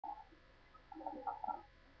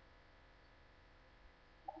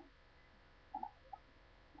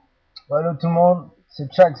Salut tout le monde,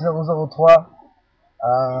 c'est Shax 003.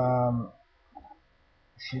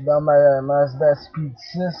 Je suis dans ma Mazda Speed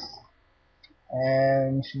 6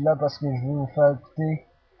 et je suis là parce que je vais vous faire écouter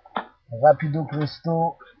rapido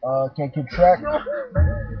presto quelques tracks.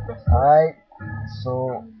 Alright,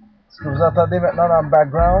 so ce que vous entendez maintenant dans le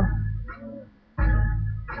background,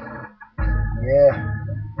 yeah,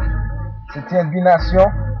 c'est TNB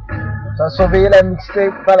Nation. Ça a surveillé la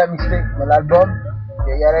mixtape, pas la mixtape, mais l'album.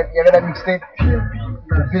 Il y avait la mixtape,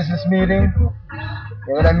 le business meeting, il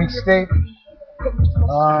y avait la mixtape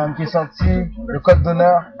qui est sorti, le code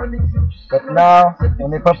d'honneur. Maintenant, on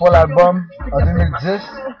n'est pas pour l'album en 2010.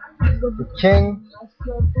 Le King,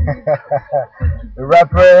 le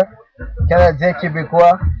rappeur canadien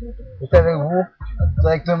québécois est avec vous,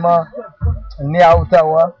 directement né à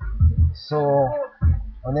Ottawa. So,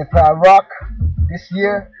 on est prêt à rock this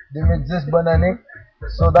year, 2010, bonne année.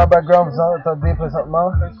 So, dans le background, vous entendez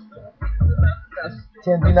présentement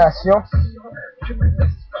TNB Nation,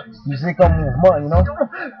 musique en mouvement, you know?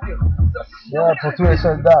 Yeah, pour tous les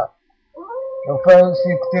soldats. Donc, faire aussi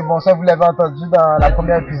écouter, bon, ça vous l'avez entendu dans la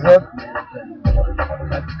première épisode.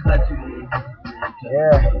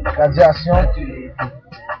 Yeah, radiation. Yeah.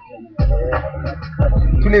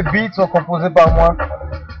 Tous les beats sont composés par moi.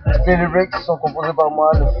 Tous les lyrics sont composés par moi.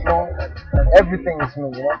 Le flow, everything is me,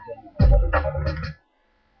 you know?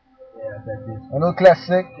 Un autre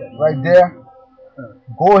classique, right there.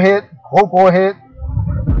 Go hit, gros hit.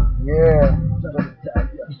 Yeah.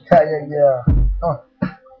 Yeah.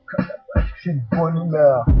 Je suis de bonne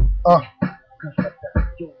humeur.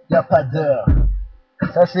 Y'a pas d'heure.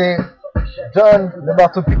 Ça c'est John, le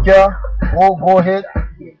marteau piqueur. Gros hit.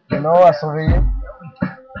 You know, à surveiller.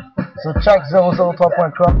 Sur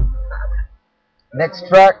Shax003.com. Next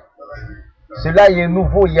track. Celui-là il est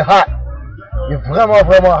nouveau, il est hot. Il est vraiment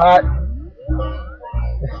hot.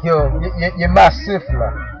 Yo, il est massif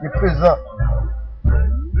là. Il est présent.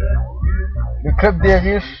 Le club des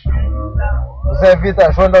riches vous invite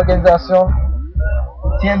à joindre l'organisation.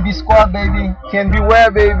 TNB Squad baby. TNB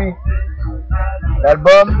Where baby.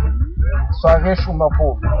 L'album Soit riche ou ma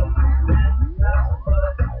pauvre.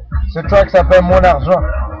 Ce track s'appelle Mon Argent.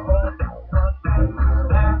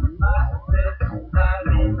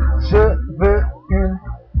 Je veux une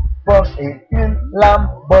Porsche et une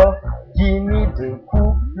Lamborghini de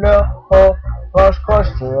couleur orange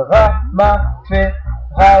croche sera ma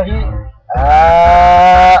Ferrari.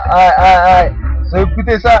 Aïe. So,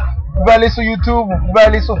 écoutez ça, vous pouvez aller sur YouTube, vous pouvez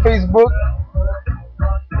aller sur Facebook.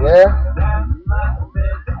 Yeah.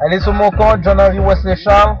 Allez sur mon compte John-Henri Wesley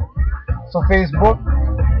Charles sur Facebook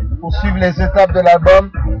pour suivre les étapes de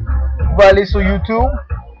l'album. Vous pouvez aller sur YouTube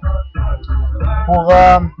pour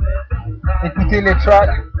écouter les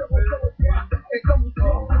tracks.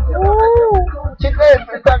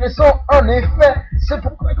 Cité, t'as raison, en effet, c'est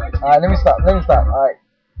pour... Let me stop, alright.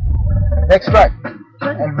 Next track,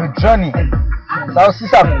 elle veut Johnny. Ça aussi,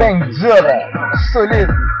 ça bang dur là, solide.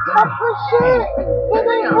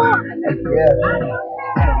 Yeah.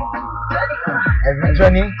 Elle veut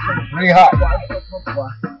Johnny, really hot.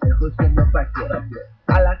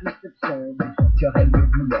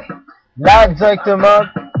 Là, directement,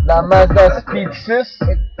 la Mazda Speed 6.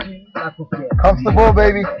 Comfortable,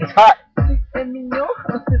 baby, it's hot. C'est mignon,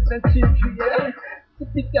 c'est un petit juillet. C'est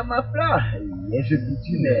piqué à ma fleur. Et je dis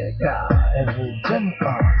tu n'es car Elle veut Johnny.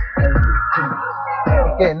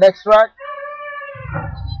 Ok, next track.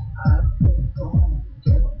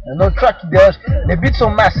 Un autre track qui dérange. Les beats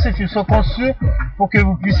sont massifs, ils sont conçus pour que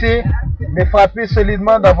vous puissiez les frapper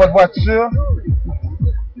solidement dans votre voiture.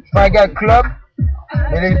 Je suis pas un gars de club,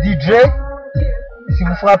 mais les DJ, si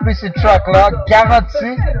vous frappez ces tracks là,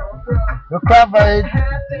 garanti, le crowd va être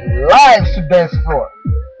live sur dance floor.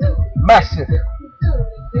 Massif.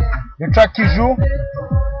 Le track qui joue,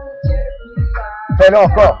 fais-le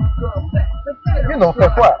encore. You know, fais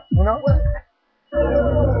quoi, you know?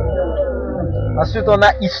 Ensuite, on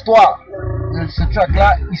a Histoire. Ce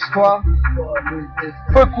track-là, Histoire.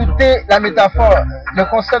 Faut écouter la métaphore. Le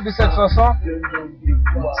concept de cette chanson,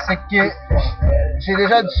 c'est que j'ai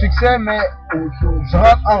déjà du succès, mais je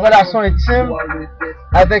rentre en relation intime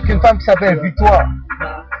avec une femme qui s'appelle Victoire.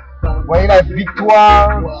 Vous voyez la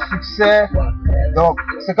victoire, succès. Donc,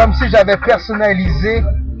 c'est comme si j'avais personnalisé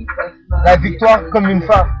la victoire comme une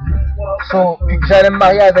femme. So, puis que j'allais me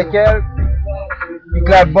marier avec elle. Puis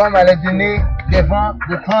que l'album allait donner des ventes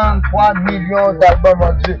de 33 millions d'albums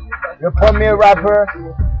vendus. Le premier rappeur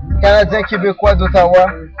canadien québécois d'Ottawa,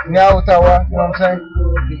 né à Ottawa, you know what I'm saying?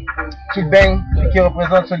 Qui baigne et qui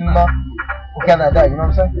représente solidement au Canada, you know what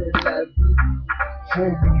I'm saying? Je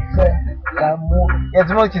lui fais l'amour. Il y a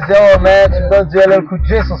du monde qui disait, oh man, tu me donnes du LL Cool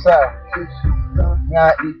J sur ça.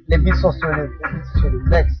 Yeah, les beats sont solides. Les beats sont solides.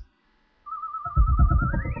 Next.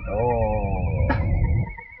 Oh.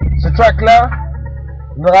 Ce track-là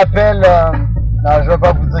me rappelle. Non, je vais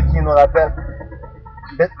pas vous dire qui nous rappelle.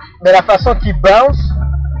 Mais la façon qu'il bounce,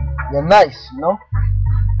 il est nice, you know?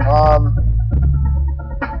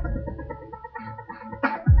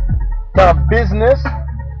 Dans Business,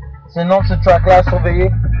 c'est le nom de ce track-là à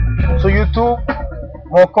surveiller. Sur YouTube,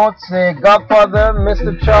 mon compte c'est Godfather,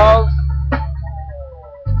 Mr. Charles.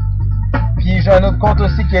 Puis j'ai un autre compte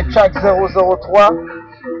aussi qui est Shax 003,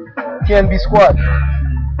 TNB Squad.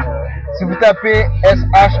 Si vous tapez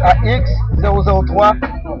SHAX 003,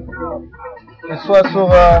 que ce soit sur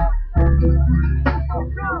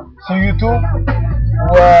YouTube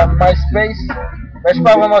ou MySpace, mais je suis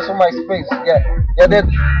pas vraiment sur MySpace. Il y a des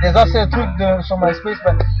anciens trucs sur MySpace,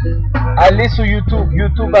 mais allez sur YouTube.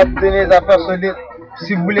 YouTube va vous donner des affaires solides.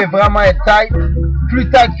 Si vous voulez vraiment être tight, plus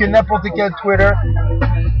tight que n'importe quel Twitter,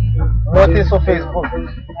 montez sur Facebook.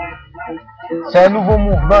 C'est un nouveau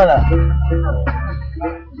mouvement là.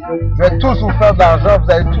 Je vais tous vous faire de l'argent,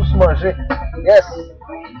 vous allez tous manger. Yes.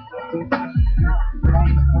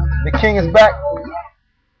 The King is back.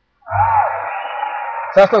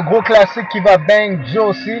 Ça c'est un gros classique qui va bang Joe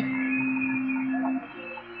aussi.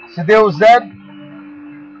 C'est DOZ.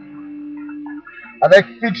 Avec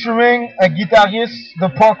featuring un guitariste de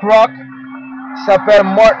punk rock qui s'appelle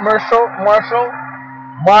Marshall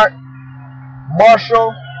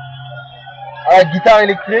à la guitare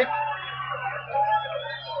électrique.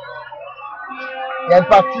 Il y a une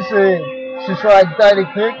partie c'est sur la guitare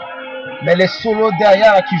électrique, mais les solos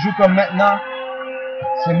derrière qui jouent comme maintenant,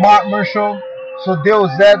 c'est Mark Marshall sur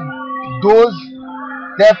DOZ 12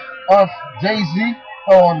 Death of Jay-Z.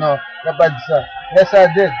 Oh non, il n'a pas dit ça. Yes, I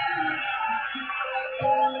did.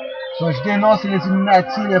 So, je dénonce les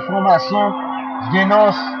Illuminati, les francs-maçons. Je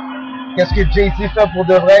dénonce qu'est-ce que Jay-Z fait pour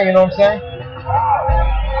de vrai, you know what I'm saying?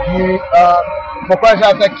 Puis, pourquoi j'ai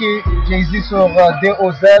attaqué Jay-Z sur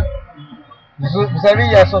DOZ? Vous savez,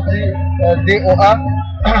 il a sorti DOA,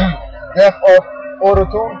 Death of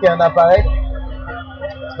Autotune, qui est un appareil.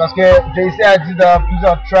 C'est parce que Jay-Z a dit dans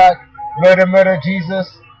plusieurs tracks, Murder, Murder,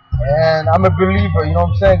 Jesus. And I'm a believer, you know what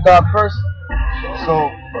I'm saying? God first. So,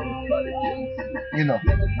 you know.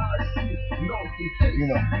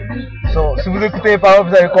 So, si vous écoutez les paroles,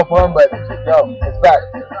 vous allez comprendre, but yo, it's back.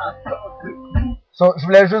 So, je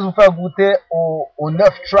voulais juste vous faire goûter aux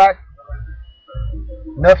 9 tracks.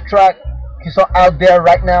 9 tracks qui sont out there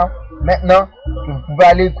right now, maintenant, que vous pouvez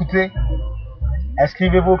aller écouter.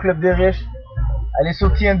 Inscrivez-vous au Club des Riches. Allez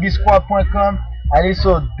sur tnbsquad.com. Allez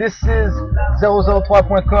sur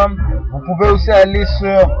thisis003.com. Vous pouvez aussi aller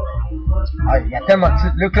sur il y a tellement de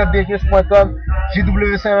sites, leclubdesriches.com,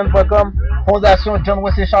 jwcn.com, fondation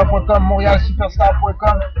johnwesleycharles.com,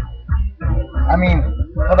 montrealsuperstar.com. I mean,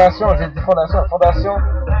 fondation, j'ai dit fondation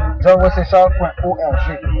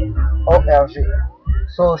johnwesleycharles.org.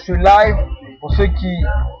 So, je suis live pour ceux qui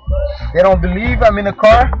they don't believe I'm in a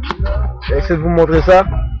car. Je vais essayer de vous montrer ça.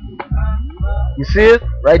 You see it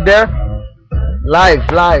right there? Live.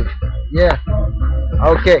 Yeah.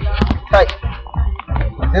 Okay. Tight.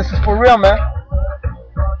 This is for real, man.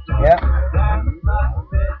 Yeah.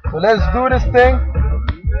 So let's do this thing.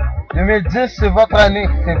 2010, c'est votre année.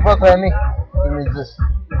 2010.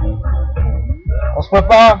 On se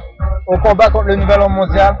prépare au combat contre le nouvel ordre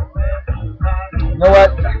mondial. You know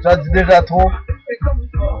what? J'en dis déjà trop.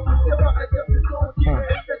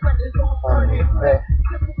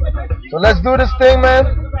 So let's do this thing, man.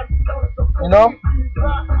 You know?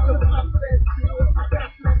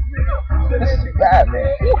 This is bad, man.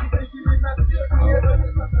 Woo.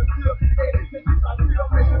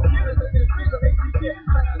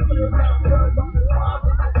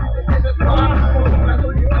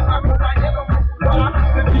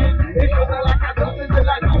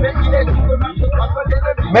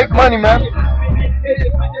 Make money, man.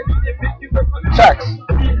 Shax.